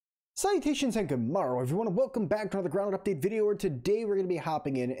Salutations and good morrow, everyone, and welcome back to another Ground Update video, where today we're going to be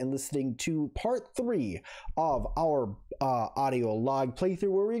hopping in and listening to part 3 of our audio log playthrough,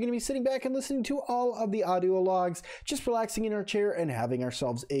 where we're going to be sitting back and listening to all of the audio logs, just relaxing in our chair and having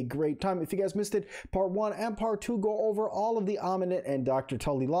ourselves a great time. If you guys missed it, part 1 and part 2 go over all of the Ominent and Dr.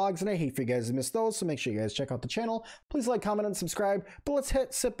 Tully logs, and I hate for you guys to miss those, so make sure you guys check out the channel. Please like, comment, and subscribe, but let's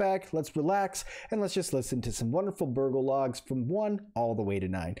sit back, let's relax, and let's just listen to some wonderful Burg.L logs from 1 all the way to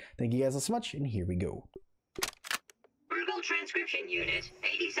 9. Thank you guys so much, and here we go. Burg.L Transcription Unit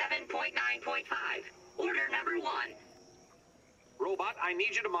 87.9.5. Order number 1. Robot, I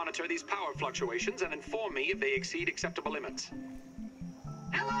need you to monitor these power fluctuations and inform me if they exceed acceptable limits.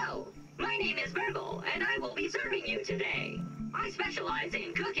 Hello, my name is Burg.L, and I will be serving you today. I specialize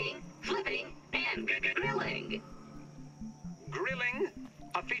in cooking, flipping, and grilling. Grilling?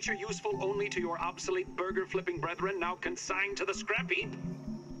 A feature useful only to your obsolete burger-flipping brethren, now consigned to the scrap heap?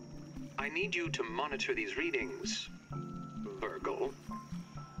 I need you to monitor these readings, Burg.L.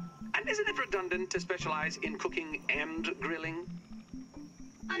 And isn't it redundant to specialize in cooking and grilling?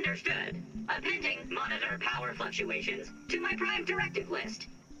 Understood. Appending monitor power fluctuations to my prime directive list.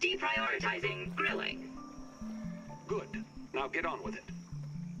 Deprioritizing grilling. Good. Now get on with it.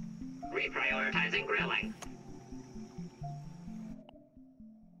 Reprioritizing grilling.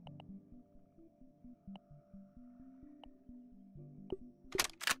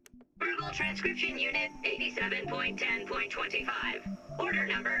 Burg.L Transcription Unit 87.10.25. Order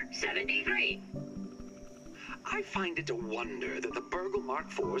number 73. I find it a wonder that the Burg.L Mark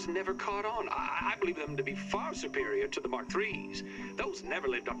IVs never caught on. I believe them to be far superior to the Mark IIIs. Those never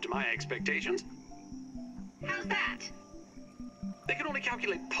lived up to my expectations. How's that? They can only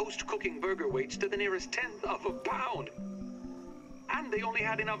calculate post-cooking burger weights to the nearest tenth of a pound. And they only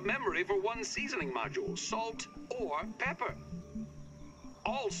had enough memory for one seasoning module, salt or pepper.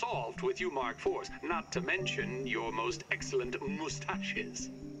 All solved with you Mark IVs, not to mention your most excellent mustaches.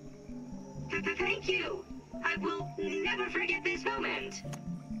 Thank you. I will never forget this moment.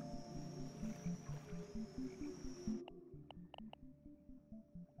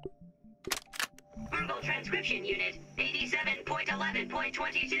 Burg.L Transcription Unit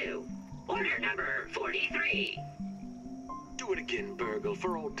 87.11.22. Order number 43. Do it again, Burg.L,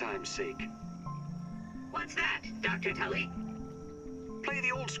 for old time's sake. What's that, Dr. Tully? Play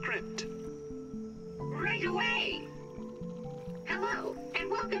the old script. Right away! Hello, and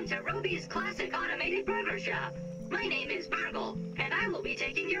welcome to Roby's Classic Automated Burger Shop. My name is Burg.L, and I will be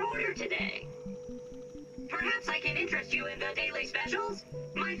taking your order today. Perhaps I can interest you in the daily specials?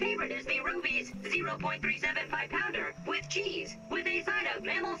 My favorite is the Roby's 0.375 pounder with cheese, with a side of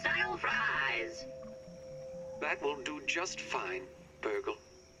mammal-style fries. That will do just fine, Burg.L.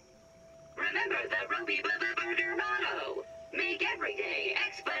 Remember the Roby Burger motto. Make every day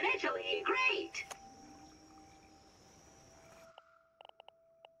exponentially great!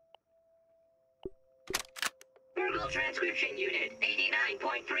 Burg.L Transcription Unit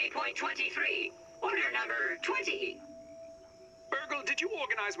 89.3.23. Order number 20. Burg.L, did you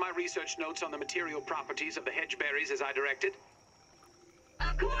organize my research notes on the material properties of the hedge berries as I directed?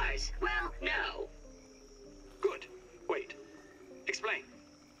 Of course. Well, no. Good. Wait. Explain.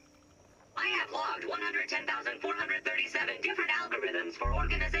 I have logged 110,437 different algorithms for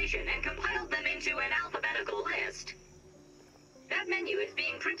organization and compiled them into an alphabetical list. That menu is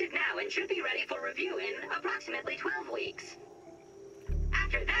being printed now and should be ready for review in approximately 12 weeks.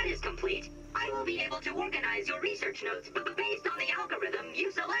 After that is complete, I will be able to organize your research notes based on the algorithm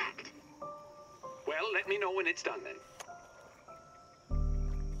you select. Well, let me know when it's done then.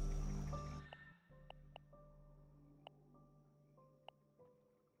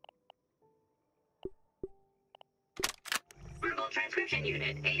 Burg.L Transcription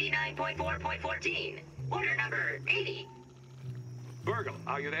Unit 89.4.14. Order number 80. Burg.L,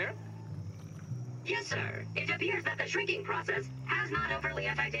 are you there? Yes, sir. It appears that the shrinking process has not overly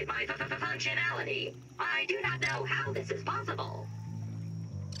affected my functionality. I do not know how this is possible.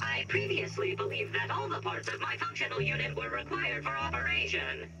 I previously believed that all the parts of my functional unit were required for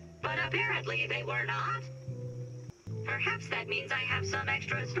operation, but apparently they were not. Perhaps that means I have some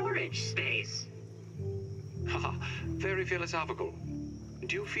extra storage space. Haha, very philosophical.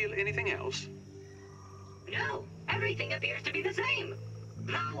 Do you feel anything else? No, everything appears to be the same.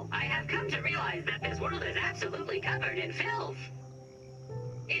 Though I have come to realize that this world is absolutely covered in filth.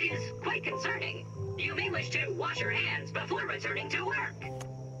 It is quite concerning. You may wish to wash your hands before returning to work.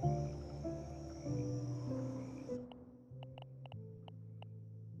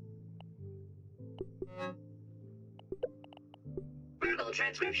 Burg.L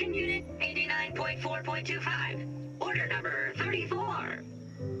Transcription Unit 89.4.25. Order number 34.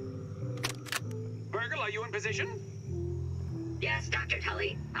 you in position? Yes, Dr.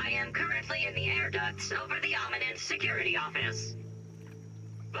 Tully. I am currently in the air ducts over the Ominent security office.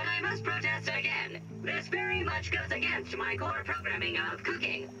 But I must protest again. This very much goes against my core programming of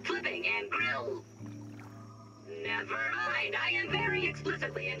cooking, flipping, and grill. Never mind, I am very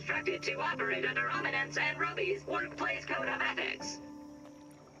explicitly instructed to operate under Ominent's and Roby's workplace code of ethics.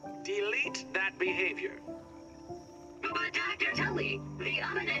 Delete that behavior. But Dr. Tully, the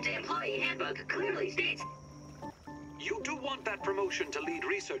Ominent employee handbook clearly states... You do want that promotion to lead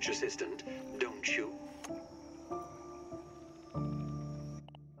research assistant, don't you?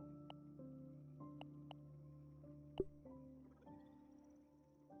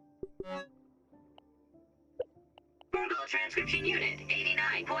 Burg.L transcription unit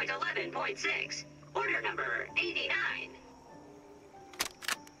 89.11.6. Order number 89.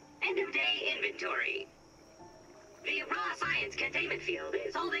 End of day inventory. The raw science containment field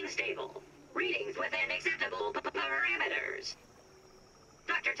is holding stable. Readings within acceptable parameters.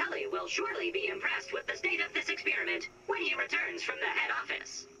 Dr. Tully will surely be impressed with the state of this experiment when he returns from the head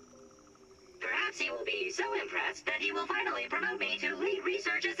office. Perhaps he will be so impressed that he will finally promote me to lead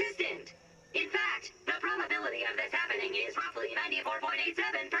research assistant. In fact, the probability of this happening is roughly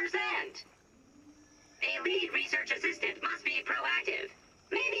 94.87%. A lead research assistant must be proactive.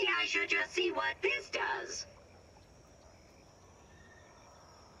 Maybe I should just see what this does.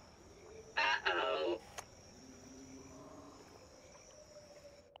 Uh-oh.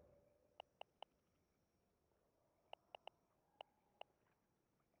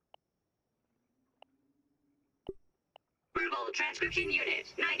 Burg.L transcription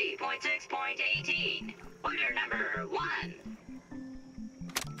unit 90.6.18. Order number 1.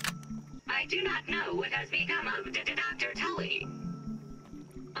 I do not know what has become of Dr. Tully.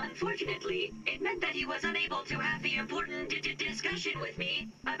 Unfortunately, it meant that he was unable to have the important discussion with me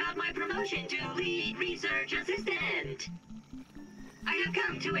about my promotion to lead research assistant. I have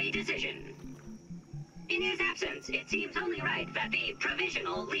come to a decision. In his absence, it seems only right that the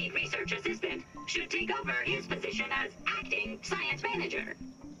provisional lead research assistant should take over his position as acting science manager.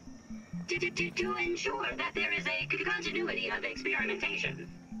 To ensure that there is a continuity of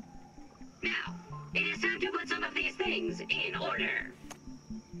experimentation. Now, it is time to put some of these things in order.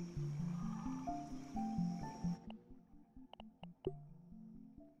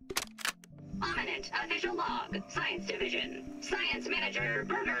 Ominent official log, Science Division, Science Manager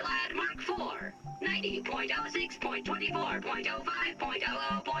Burg.L Mark IV,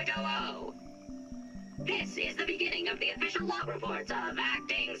 90.06.24.05.00.00. This is the beginning of the official log reports of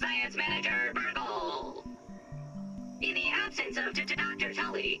Acting Science Manager Burg.L. In the absence of Dr.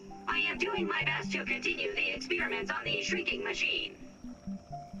 Tully, I am doing my best to continue the experiments on the shrieking machine.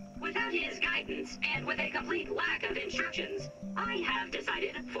 Without his guidance, and with a complete lack of instructions, I have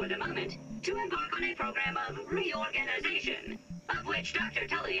decided, for the moment, to embark on a program of reorganization, of which Dr.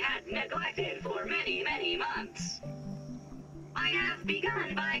 Tully had neglected for many, many months. I have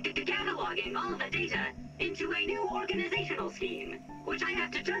begun by cataloging all the data into a new organizational scheme, which I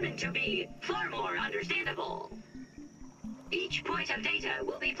have determined to be far more understandable. Each point of data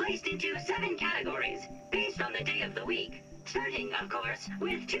will be placed into 7 categories, based on the day of the week, starting, of course,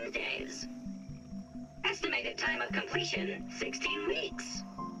 with Tuesdays. Estimated time of completion, 16 weeks.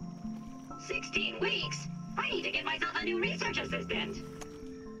 16 weeks? I need to get myself a new research assistant.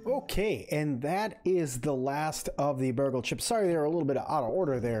 Okay, and that is the last of the Burg.L chips. Sorry, they're a little bit out of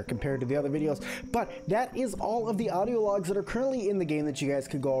order there compared to the other videos, but that is all of the audio logs that are currently in the game that you guys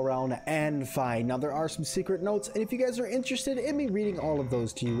could go around and find. Now, there are some secret notes, and if you guys are interested in me reading all of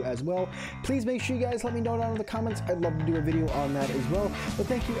those to you as well, please make sure you guys let me know down in the comments. I'd love to do a video on that as well. But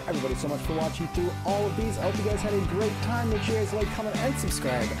thank you everybody so much for watching through all of these. I hope you guys had a great time. Make sure you guys like, comment, and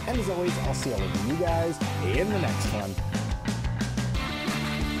subscribe. And as always, I'll see all of you guys in the next one.